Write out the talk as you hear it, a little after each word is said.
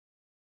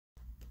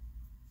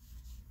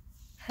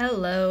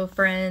Hello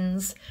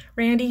friends,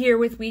 Randy here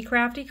with We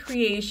Crafty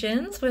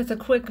Creations with a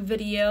quick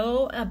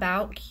video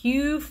about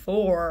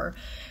Q4.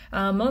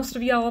 Most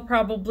of y'all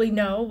probably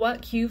know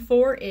what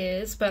Q4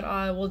 is, but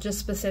I will just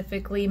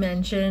specifically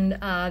mention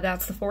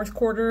that's the fourth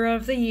quarter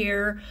of the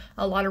year.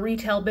 A lot of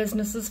retail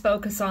businesses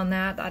focus on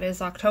that. That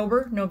is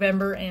October,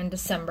 November, and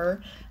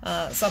December.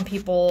 Some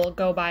people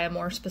go by a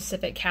more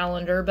specific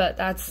calendar, but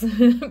that's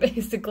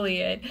basically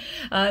it.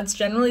 It's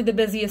generally the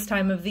busiest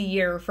time of the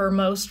year for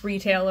most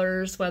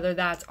retailers, whether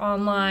that's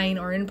online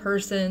or in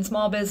person,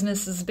 small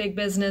businesses, big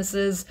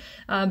businesses,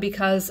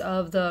 because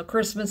of the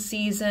Christmas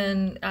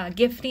season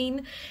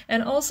gifting.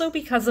 And also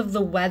because of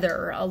the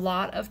weather. A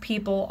lot of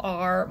people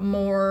are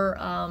more,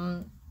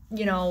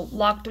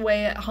 locked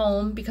away at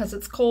home because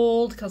it's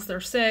cold, because they're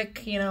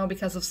sick,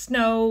 because of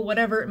snow,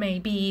 whatever it may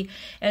be.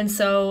 And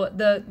so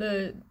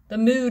the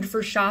mood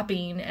for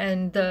shopping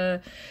and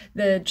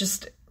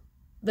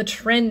the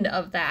trend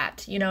of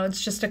that,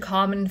 it's just a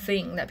common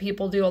thing that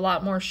people do a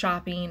lot more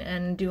shopping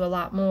and do a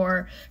lot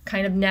more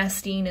kind of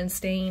nesting and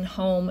staying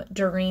home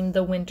during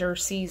the winter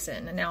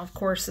season. And now, of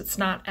course, it's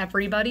not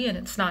everybody and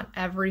it's not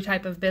every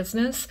type of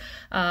business.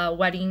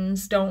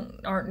 Weddings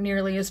aren't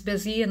nearly as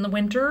busy in the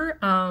winter.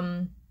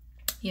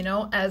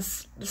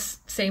 As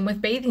same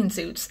with bathing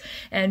suits,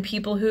 and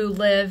people who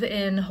live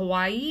in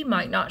Hawaii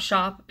might not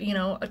shop,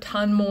 a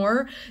ton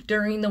more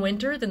during the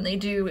winter than they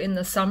do in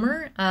the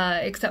summer,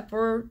 except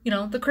for,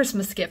 the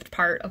Christmas gift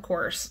part, of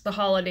course, the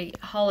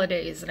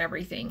holidays and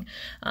everything.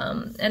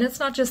 And it's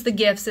not just the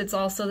gifts, it's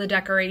also the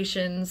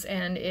decorations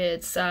and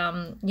it's,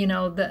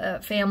 the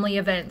family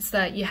events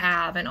that you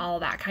have and all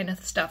that kind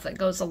of stuff that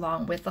goes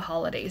along with the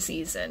holiday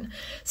season.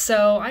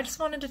 So I just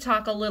wanted to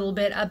talk a little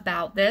bit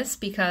about this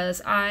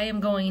because I am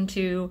going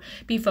to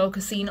be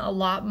focusing a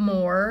lot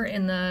more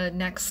in the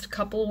next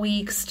couple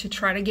weeks to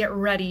try to get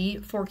ready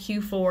for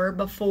Q4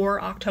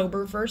 before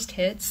October 1st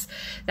hits.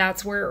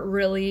 That's where it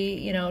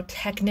really,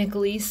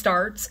 technically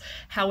starts.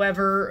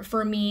 However,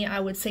 for me, I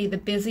would say the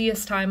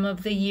busiest time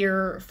of the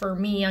year for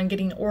me on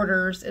getting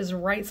orders is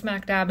right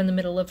smack dab in the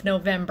middle of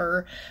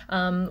November.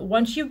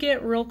 Once you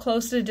get real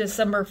close to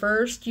December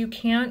 1st, you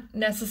can't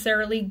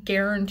necessarily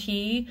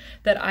guarantee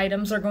that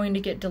items are going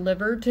to get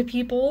delivered to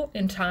people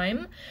in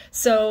time.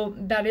 So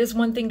that is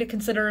one thing to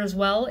consider as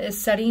well, is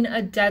setting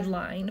a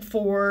deadline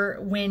for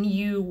when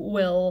you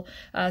will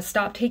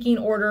stop taking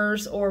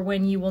orders or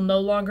when you will no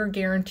longer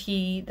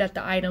guarantee that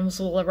the items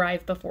will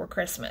arrive before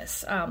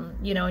Christmas.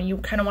 You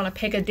kind of want to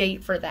pick a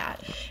date for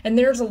that. And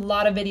there's a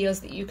lot of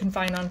videos that you can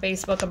find on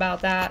Facebook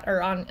about that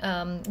or on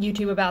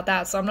YouTube about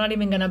that, so I'm not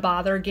even going to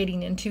bother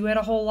getting into it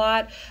a whole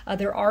lot.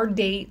 There are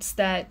dates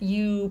that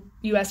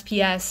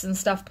USPS and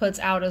stuff puts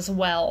out as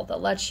well that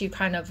lets you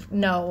kind of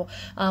know,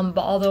 but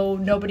although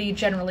nobody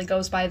generally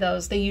goes by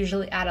those, they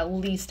usually add at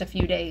least a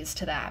few days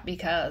to that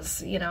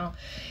because,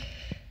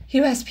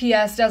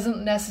 USPS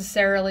doesn't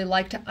necessarily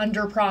like to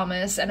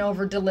underpromise and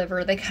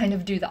overdeliver. They kind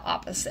of do the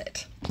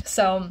opposite.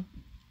 So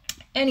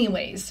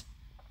anyways,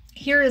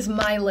 here is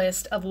my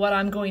list of what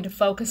I'm going to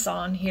focus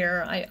on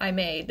here. I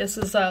made. This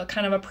is a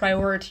kind of a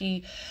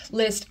priority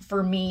list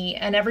for me,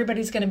 and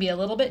everybody's going to be a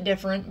little bit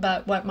different,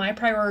 but what my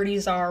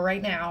priorities are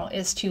right now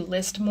is to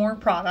list more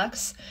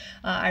products.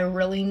 I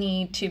really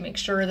need to make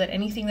sure that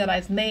anything that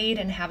I've made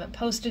and haven't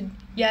posted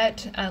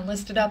yet and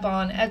listed up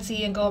on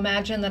Etsy and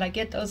Goimagine, that I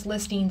get those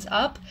listings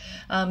up,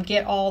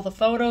 get all the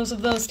photos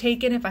of those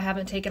taken if I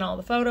haven't taken all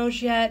the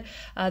photos yet.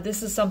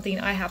 This is something,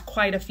 I have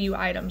quite a few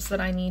items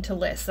that I need to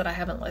list that I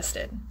haven't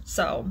listed.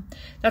 So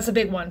that's a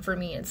big one for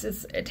me.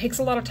 It takes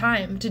a lot of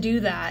time to do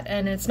that,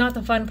 and it's not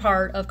the fun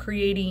part of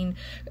creating,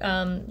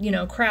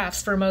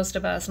 crafts for most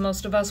of us.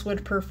 Most of us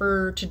would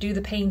prefer to do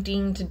the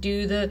painting,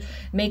 to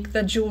make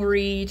the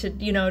jewelry, to,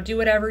 do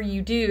whatever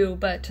you do,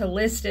 but to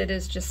list it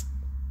is just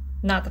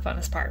not the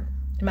funnest part,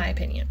 in my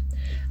opinion.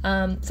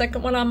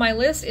 Second one on my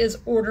list is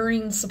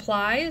ordering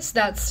supplies.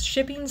 That's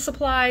shipping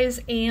supplies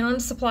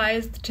and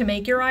supplies to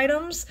make your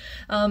items.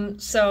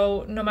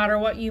 So no matter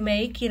what you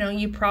make,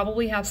 you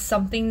probably have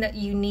something that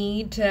you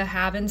need to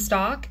have in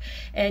stock,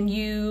 and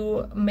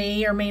you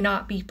may or may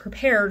not be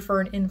prepared for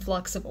an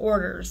influx of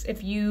orders.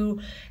 If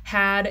you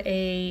had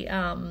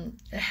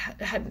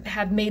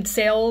have made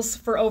sales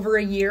for over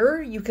a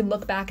year, you can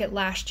look back at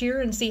last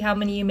year and see how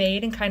many you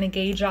made and kind of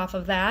gauge off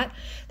of that.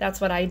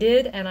 That's what I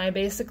did, and I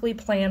basically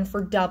planned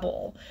for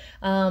double.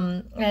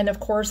 And of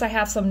course I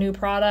have some new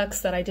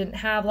products that I didn't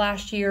have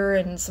last year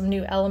and some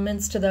new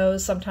elements to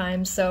those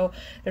sometimes, so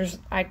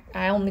I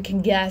only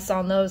can guess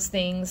on those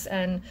things,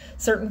 and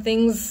certain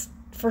things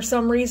for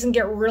some reason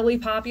get really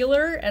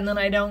popular and then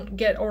I don't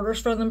get orders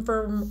for them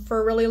for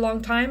a really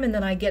long time, and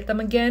then I get them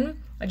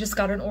again. I just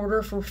got an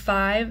order for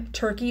 5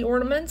 turkey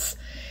ornaments,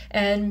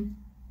 and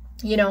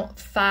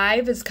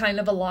 5 is kind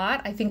of a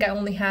lot. I think I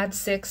only had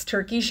 6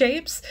 turkey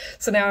shapes,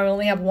 so now I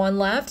only have 1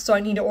 left, so I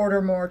need to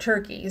order more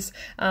turkeys.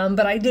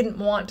 But I didn't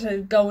want to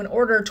go and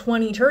order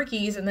 20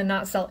 turkeys and then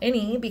not sell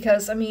any,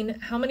 because,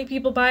 how many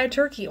people buy a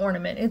turkey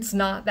ornament? It's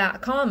not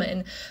that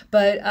common,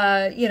 but,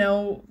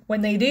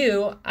 when they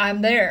do,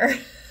 I'm there.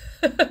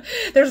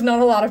 there's not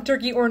a lot of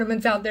turkey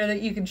ornaments out there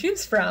that you can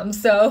choose from.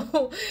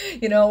 So,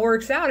 it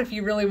works out if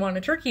you really want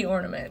a turkey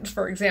ornament,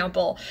 for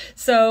example.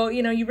 So,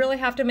 you really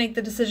have to make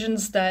the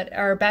decisions that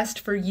are best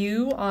for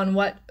you on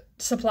what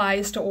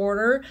supplies to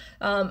order.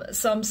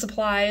 Some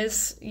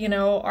supplies,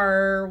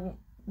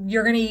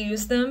 you're going to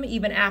use them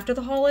even after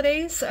the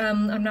holidays.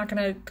 I'm not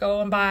going to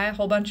go and buy a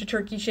whole bunch of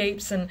turkey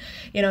shapes and,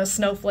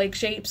 snowflake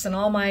shapes and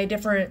all my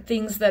different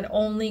things that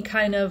only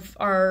kind of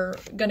are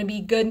going to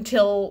be good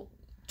till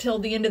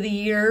the end of the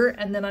year,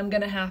 and then I'm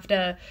going to have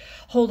to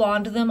hold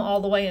on to them all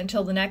the way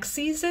until the next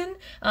season.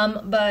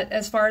 But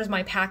as far as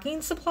my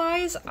packing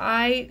supplies,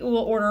 I will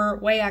order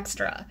way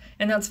extra,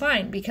 and that's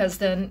fine, because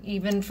then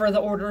even for the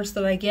orders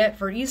that I get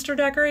for Easter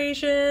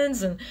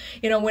decorations and,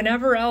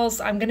 whenever else,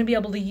 I'm going to be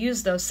able to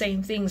use those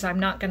same things. I'm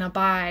not going to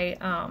buy,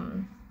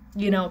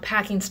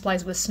 packing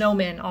supplies with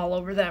snowmen all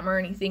over them or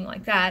anything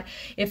like that.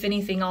 If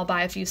anything, I'll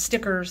buy a few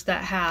stickers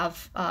that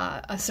have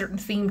a certain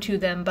theme to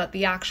them, but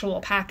the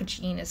actual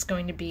packaging is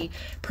going to be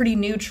pretty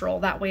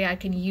neutral. That way I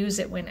can use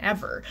it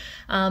whenever.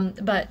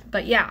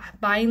 But yeah,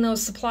 buying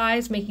those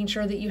supplies, making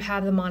sure that you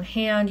have them on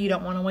hand. You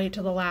don't want to wait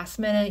till the last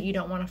minute. You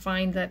don't want to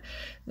find that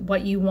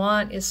what you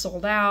want is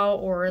sold out,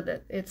 or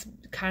that it's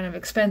kind of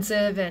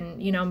expensive and,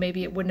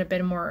 maybe it wouldn't have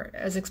been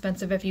as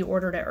expensive if you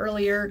ordered it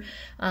earlier,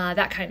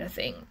 that kind of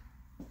thing.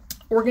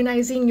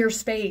 Organizing your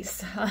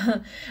space.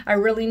 I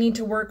really need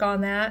to work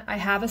on that. I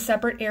have a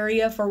separate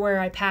area for where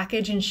I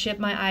package and ship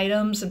my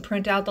items and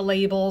print out the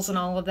labels and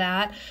all of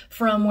that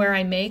from where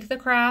I make the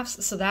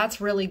crafts, so that's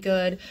really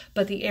good.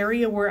 But the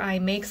area where I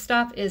make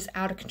stuff is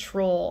out of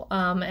control.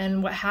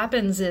 And what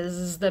happens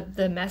is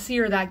the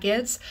messier that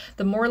gets,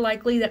 the more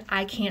likely that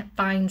I can't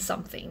find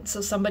something.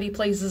 So somebody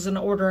places an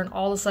order and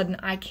all of a sudden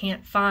I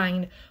can't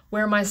find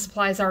where my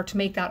supplies are to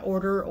make that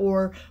order,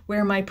 or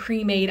where my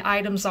pre-made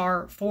items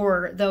are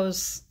for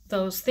those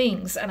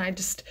things. And I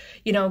just,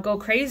 go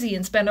crazy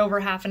and spend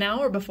over half an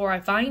hour before I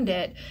find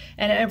it.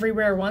 And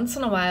everywhere once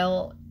in a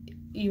while,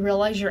 you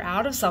realize you're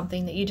out of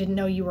something that you didn't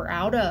know you were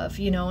out of,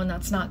 and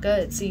that's not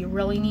good. So you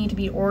really need to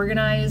be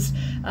organized,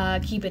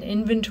 keep an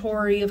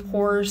inventory, of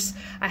course.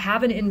 I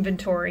have an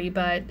inventory,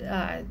 but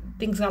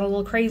things got a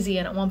little crazy,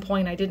 and at one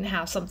point I didn't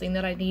have something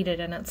that I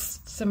needed, and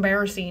it's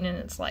embarrassing. And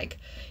it's like,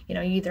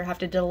 you either have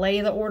to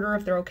delay the order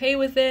if they're okay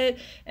with it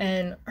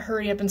and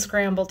hurry up and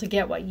scramble to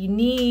get what you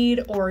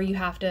need, or you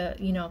have to,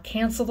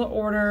 cancel the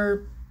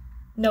order.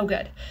 No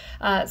good.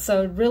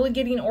 So really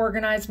getting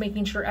organized,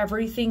 making sure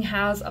everything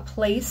has a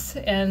place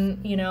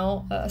and,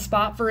 a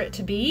spot for it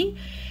to be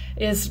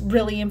is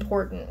really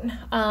important.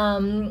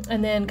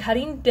 And then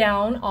cutting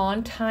down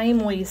on time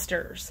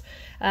wasters.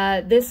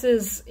 This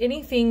is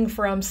anything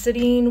from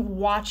sitting,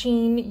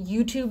 watching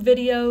YouTube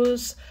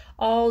videos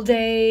all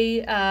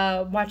day,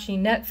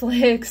 watching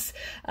Netflix,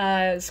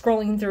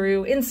 scrolling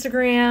through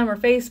Instagram or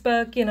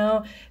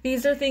Facebook.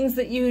 These are things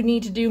that you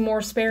need to do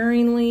more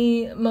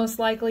sparingly. Most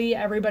likely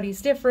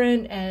everybody's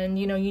different, and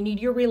you need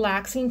your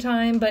relaxing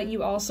time, but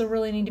you also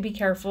really need to be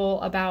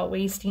careful about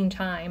wasting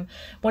time.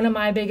 One of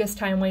my biggest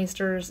time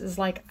wasters is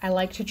I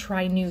like to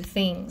try new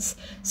things.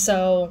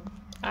 So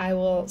I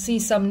will see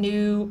some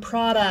new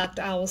product,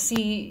 I will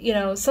see,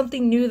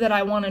 something new that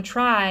I want to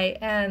try,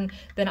 and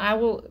then I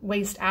will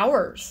waste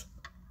hours.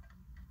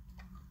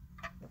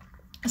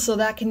 So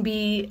that can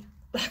be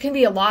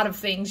a lot of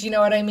things, you know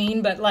what I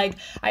mean? But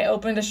I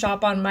opened a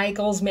shop on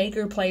Michael's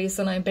Maker Place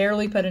and I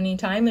barely put any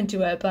time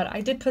into it, but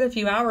I did put a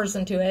few hours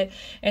into it.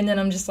 And then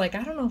I'm just I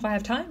don't know if I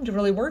have time to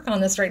really work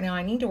on this right now.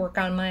 I need to work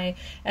on my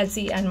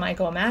Etsy and my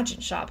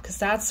Goimagine shop, because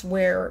that's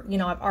where,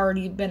 I've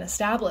already been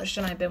established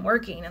and I've been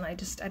working, and I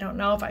don't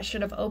know if I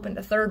should have opened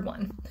a third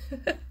one.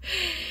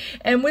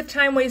 And with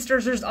time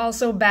wasters, there's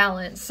also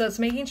balance. So it's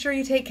making sure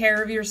you take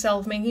care of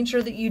yourself, making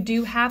sure that you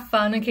do have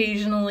fun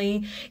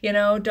occasionally,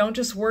 don't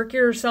just work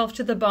yourself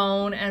to the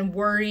bone and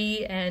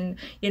worry and,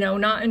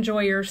 not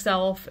enjoy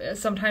yourself.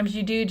 Sometimes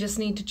you do just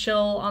need to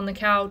chill on the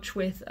couch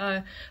with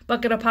a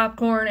bucket of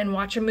popcorn and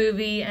watch a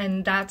movie,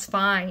 and that's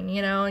fine,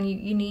 and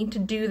you need to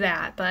do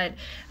that. But,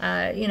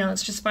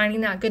 it's just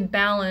finding that good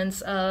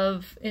balance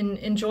of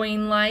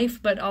enjoying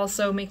life, but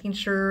also making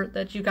sure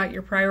that you got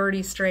your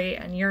priorities straight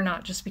and you're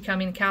not just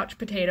becoming a couch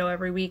potato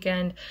every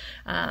weekend.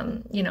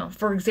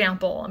 For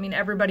example,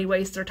 everybody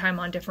wastes their time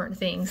on different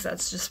things.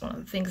 That's just one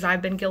of the things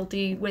I've been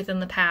guilty with in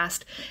the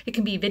past. It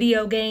can be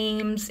video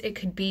games. It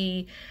could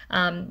be,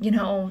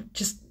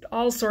 just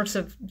all sorts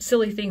of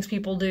silly things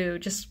people do.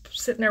 Just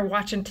sitting there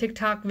watching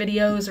TikTok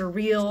videos or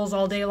reels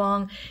all day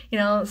long,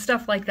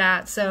 stuff like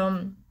that.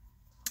 So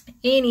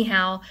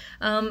anyhow,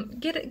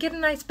 get a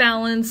nice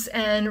balance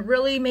and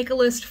really make a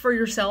list for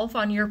yourself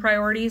on your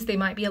priorities. They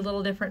might be a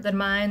little different than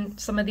mine.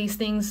 Some of these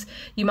things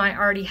you might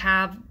already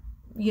have,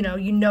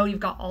 you've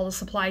got all the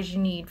supplies you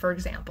need, for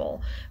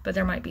example, but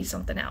there might be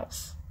something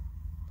else.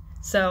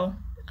 So,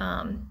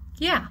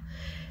 yeah,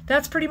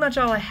 that's pretty much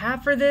all I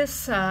have for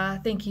this.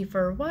 Thank you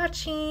for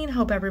watching.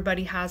 Hope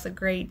everybody has a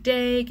great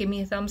day. Give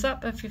me a thumbs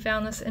up if you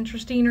found this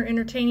interesting or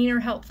entertaining or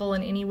helpful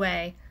in any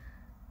way.